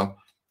 okay, well,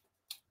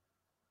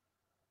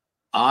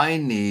 I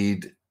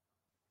need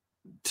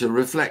to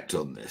reflect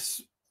on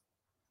this.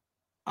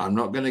 I'm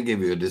not going to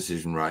give you a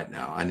decision right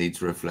now. I need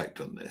to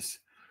reflect on this,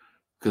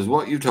 because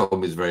what you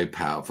told me is very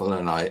powerful,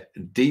 and I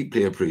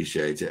deeply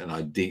appreciate it, and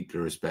I deeply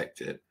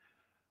respect it.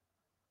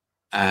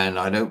 And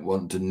I don't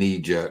want to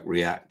knee-jerk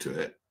react to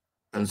it.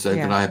 And so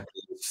can I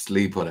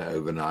sleep on it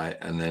overnight,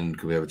 and then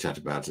can we have a chat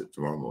about it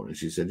tomorrow morning?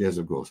 She said, yes,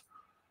 of course.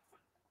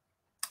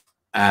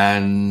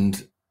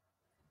 And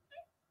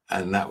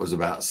that was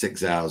about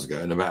 6 hours ago.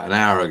 And about an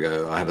hour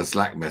ago, I had a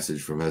Slack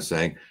message from her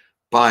saying,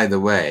 by the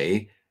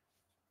way,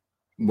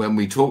 when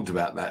we talked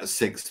about that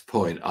 6th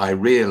point, I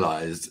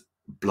realized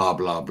blah,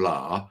 blah,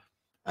 blah.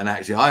 And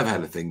actually, I've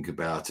had to think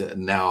about it.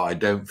 And now I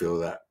don't feel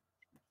that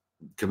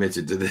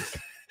committed to this.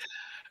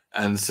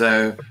 And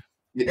so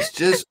it's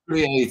just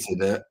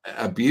created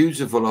a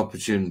beautiful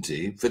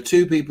opportunity for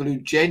 2 people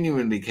who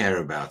genuinely care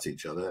about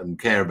each other and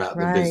care about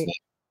the business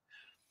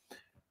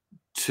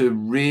to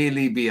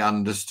really be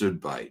understood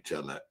by each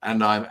other.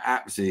 And I'm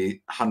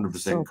absolutely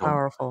 100%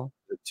 confident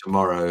that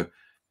tomorrow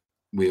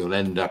we will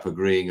end up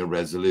agreeing a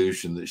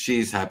resolution that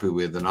she's happy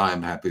with and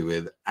I'm happy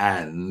with,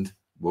 and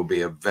will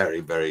be a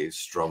very, very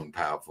strong,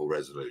 powerful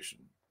resolution.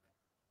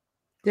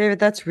 David,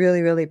 that's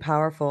really, really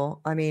powerful.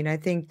 I mean, I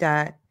think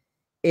that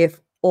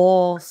if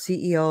all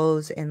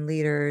CEOs and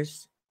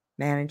leaders,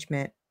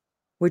 management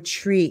would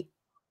treat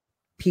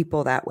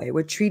people that way,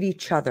 would treat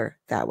each other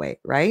that way,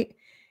 right?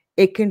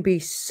 It can be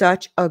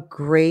such a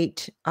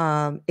great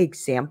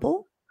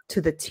example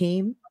to the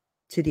team,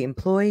 to the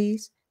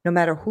employees, no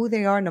matter who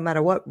they are, no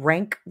matter what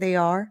rank they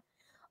are,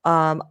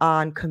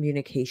 on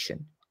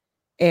communication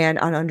and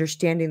on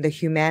understanding the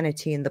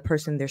humanity in the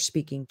person they're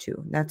speaking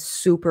to. That's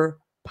super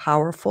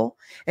powerful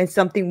and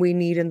something we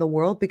need in the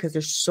world, because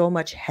there's so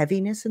much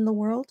heaviness in the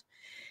world.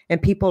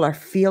 And people are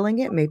feeling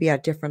it, maybe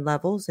at different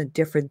levels and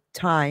different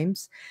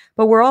times,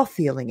 but we're all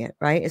feeling it,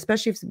 right?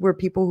 Especially if we're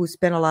people who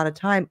spend a lot of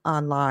time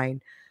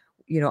online,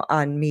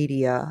 on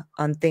media,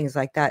 on things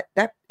like that,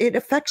 that it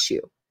affects you.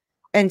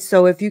 And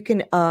so if you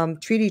can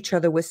treat each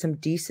other with some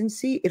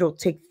decency, it'll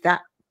take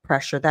that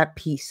pressure, that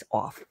piece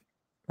off,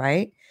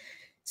 right?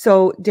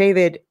 So,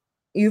 David,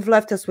 you've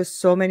left us with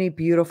so many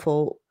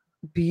beautiful,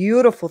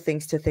 beautiful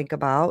things to think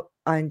about,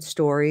 and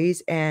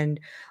stories, and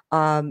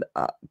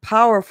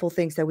powerful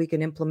things that we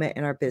can implement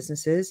in our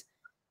businesses.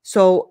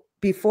 So,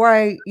 before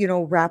I,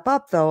 wrap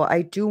up, though,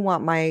 I do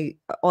want my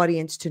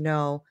audience to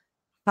know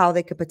how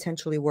they could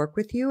potentially work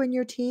with you and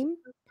your team.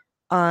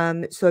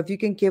 So, if you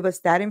can give us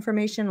that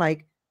information,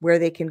 like where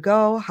they can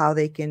go, how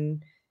they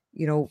can,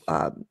 you know,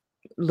 um,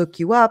 look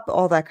you up,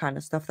 all that kind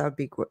of stuff, that'd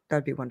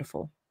be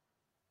wonderful.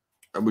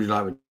 Would you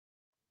like me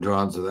to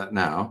answer that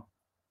now?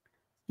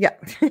 Yeah.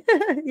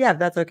 Yeah,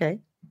 that's okay.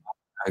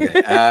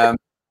 Okay.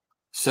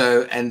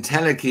 So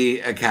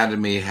Entelechy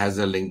Academy has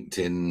a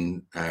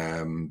LinkedIn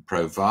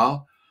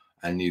profile,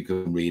 and you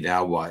can read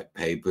our white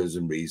papers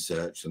and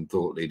research and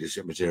thought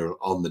leadership material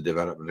on the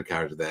development of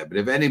character there. But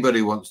if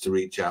anybody wants to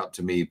reach out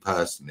to me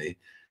personally,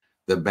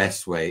 the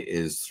best way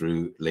is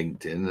through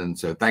LinkedIn. And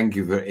so thank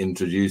you for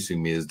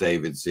introducing me as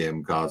David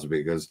C.M. Carter,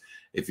 because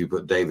if you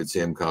put David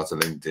C.M. Carter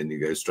LinkedIn, you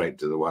go straight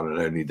to the one and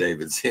only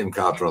David C.M.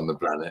 Carter on the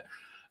planet.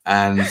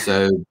 And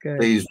so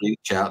please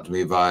reach out to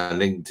me via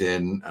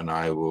LinkedIn, and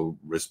I will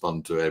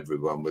respond to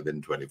everyone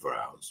within 24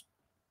 hours.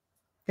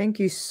 Thank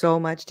you so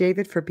much,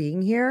 David, for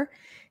being here,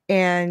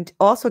 and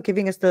also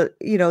giving us the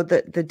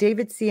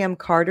David C.M.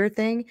 Carter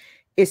thing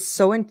is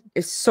so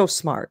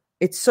smart.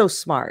 It's so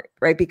smart,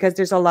 right? Because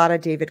there's a lot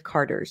of David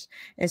Carters.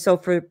 And so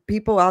for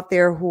people out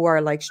there who are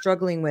like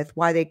struggling with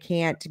why they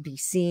can't be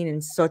seen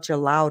in such a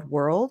loud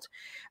world,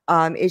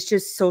 it's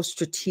just so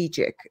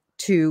strategic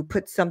to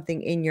put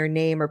something in your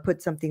name or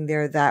put something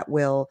there that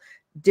will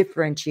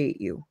differentiate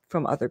you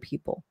from other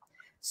people.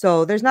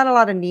 So there's not a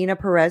lot of Nina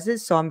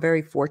Perez's, so I'm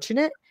very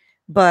fortunate,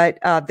 but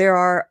there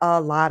are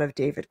a lot of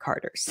David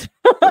Carters.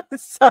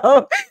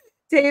 So,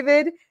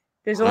 David,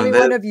 there's only And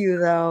one of you,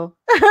 though.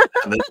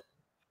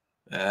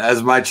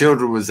 as my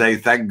children would say,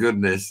 thank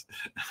goodness.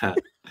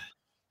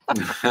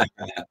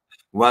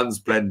 One's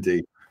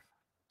plenty.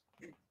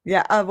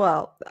 Yeah,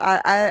 well,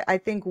 I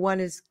think one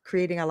is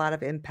creating a lot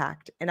of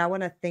impact, and I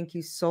want to thank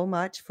you so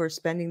much for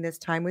spending this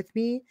time with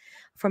me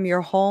from your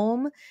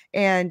home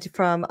and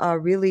from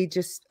really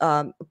just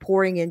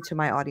pouring into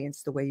my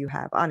audience the way you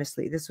have.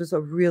 Honestly, this was a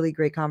really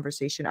great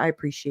conversation. I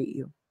appreciate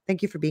you.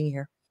 Thank you for being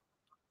here.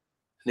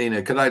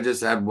 Neena, could I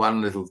just add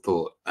one little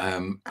thought? We talked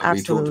about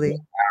Absolutely.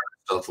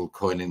 Aristotle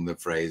coining the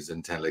phrase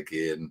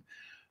entelechy and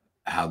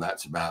how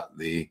that's about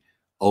the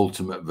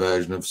ultimate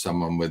version of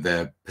someone with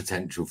their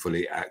potential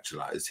fully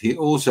actualized. He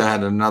also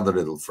had another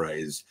little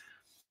phrase,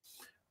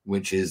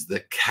 which is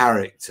that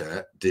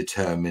character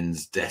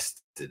determines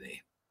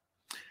destiny.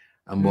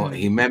 And what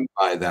he meant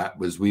by that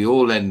was we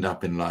all end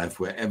up in life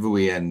wherever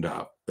we end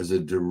up as a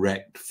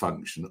direct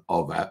function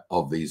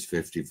of these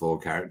 54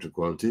 character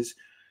qualities.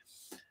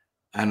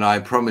 And I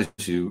promise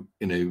you,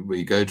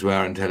 we go to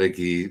our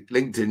entelechy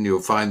LinkedIn,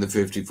 you'll find the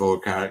 54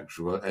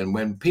 character. And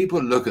when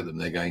people look at them,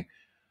 they're going,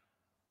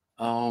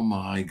 oh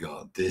my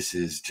God, this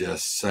is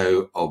just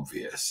so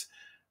obvious.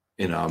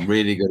 I'm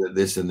really good at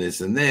this and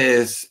this and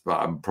this, but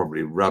I'm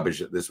probably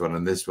rubbish at this one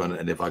and this one.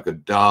 And if I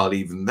could dial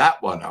even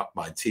that one up,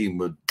 my team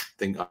would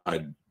think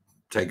I'd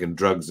taken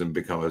drugs and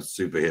become a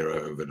superhero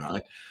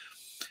overnight.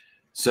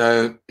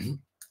 So,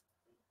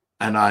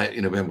 and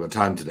we haven't got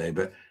time today,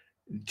 but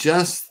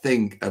just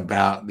think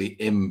about the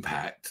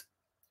impact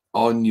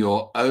on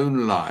your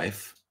own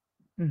life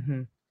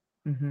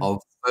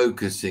of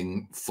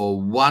focusing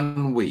for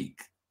 1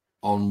 week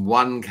on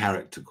one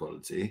character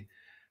quality,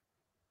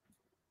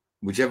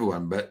 whichever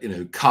one, but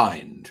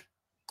kind.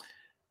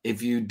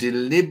 If you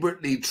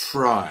deliberately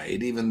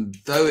tried, even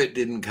though it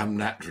didn't come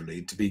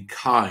naturally, to be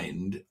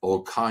kind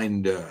or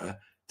kinder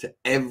to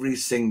every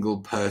single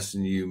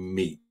person you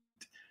meet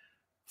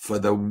for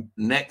the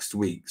next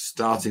week,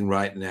 starting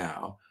right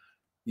now,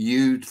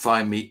 you'd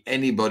find me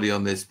anybody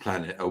on this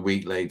planet a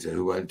week later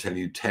who won't tell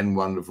you 10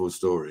 wonderful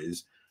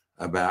stories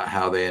about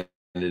how they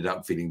ended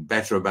up feeling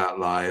better about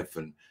life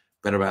and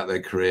better about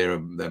their career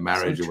and their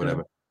marriage or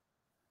whatever.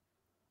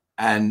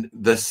 And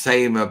the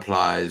same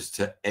applies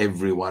to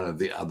every one of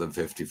the other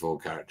 54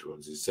 character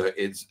qualities. So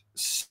it's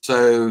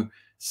so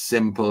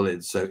simple,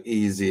 it's so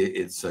easy,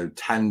 it's so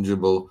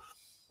tangible.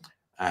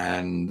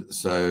 And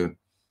so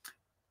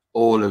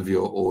all of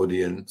your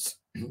audience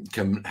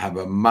can have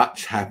a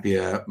much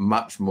happier,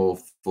 much more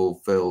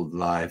fulfilled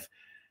life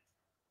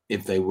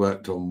if they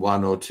worked on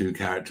 1 or 2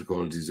 character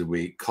qualities a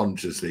week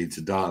consciously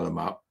to dial them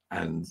up.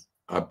 And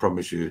I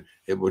promise you,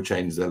 it will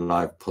change their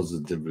life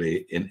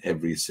positively in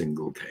every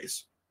single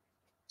case.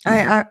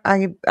 I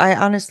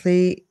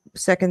honestly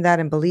second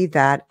that and believe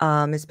that,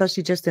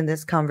 especially just in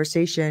this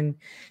conversation.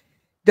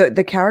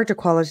 The character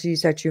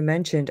qualities that you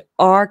mentioned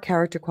are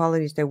character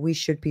qualities that we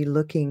should be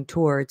looking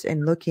towards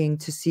and looking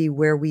to see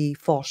where we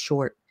fall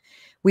short.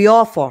 We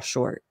all fall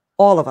short,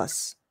 all of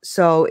us.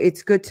 So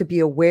it's good to be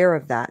aware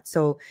of that.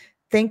 So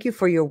thank you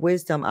for your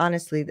wisdom.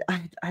 Honestly,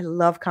 I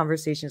love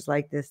conversations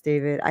like this,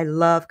 David. I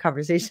love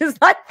conversations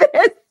like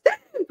this.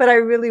 But I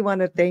really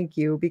want to thank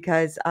you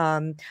because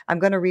I'm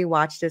going to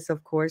rewatch this,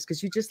 of course,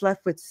 because you just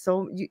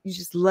you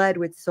just led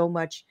with so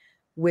much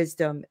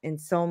wisdom and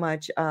so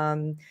much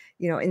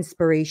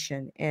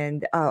inspiration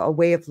and a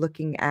way of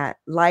looking at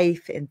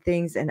life and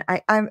things. And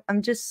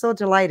I'm just so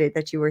delighted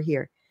that you were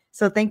here.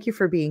 So thank you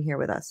for being here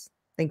with us.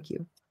 Thank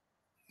you.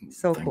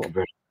 So cool.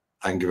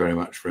 Thank you very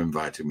much for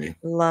inviting me.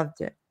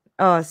 Loved it.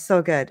 Oh,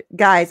 so good.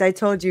 Guys, I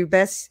told you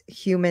best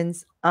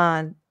humans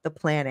on the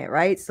planet,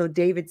 right? So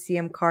David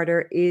C.M.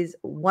 Carter is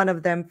one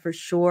of them for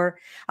sure.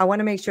 I want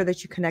to make sure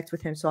that you connect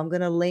with him. So I'm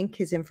going to link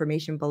his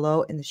information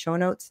below in the show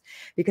notes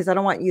because I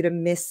don't want you to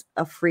miss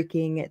a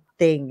freaking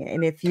thing.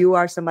 And if you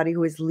are somebody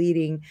who is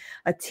leading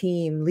a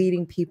team,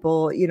 leading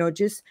people,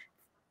 just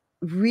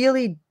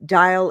really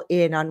dial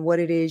in on what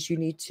it is you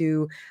need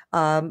to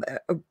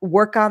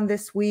work on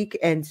this week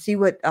and see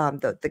what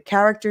the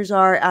characters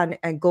are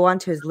and go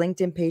onto his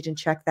LinkedIn page and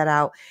check that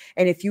out.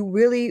 And if you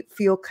really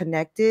feel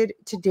connected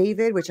to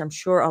David, which I'm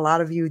sure a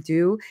lot of you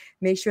do,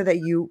 make sure that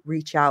you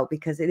reach out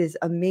because it is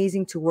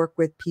amazing to work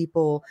with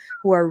people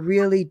who are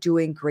really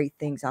doing great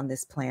things on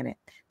this planet.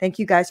 Thank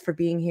you guys for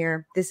being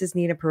here. This is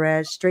Neena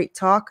Perez, straight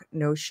talk,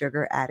 no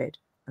sugar added.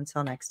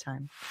 Until next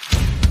time.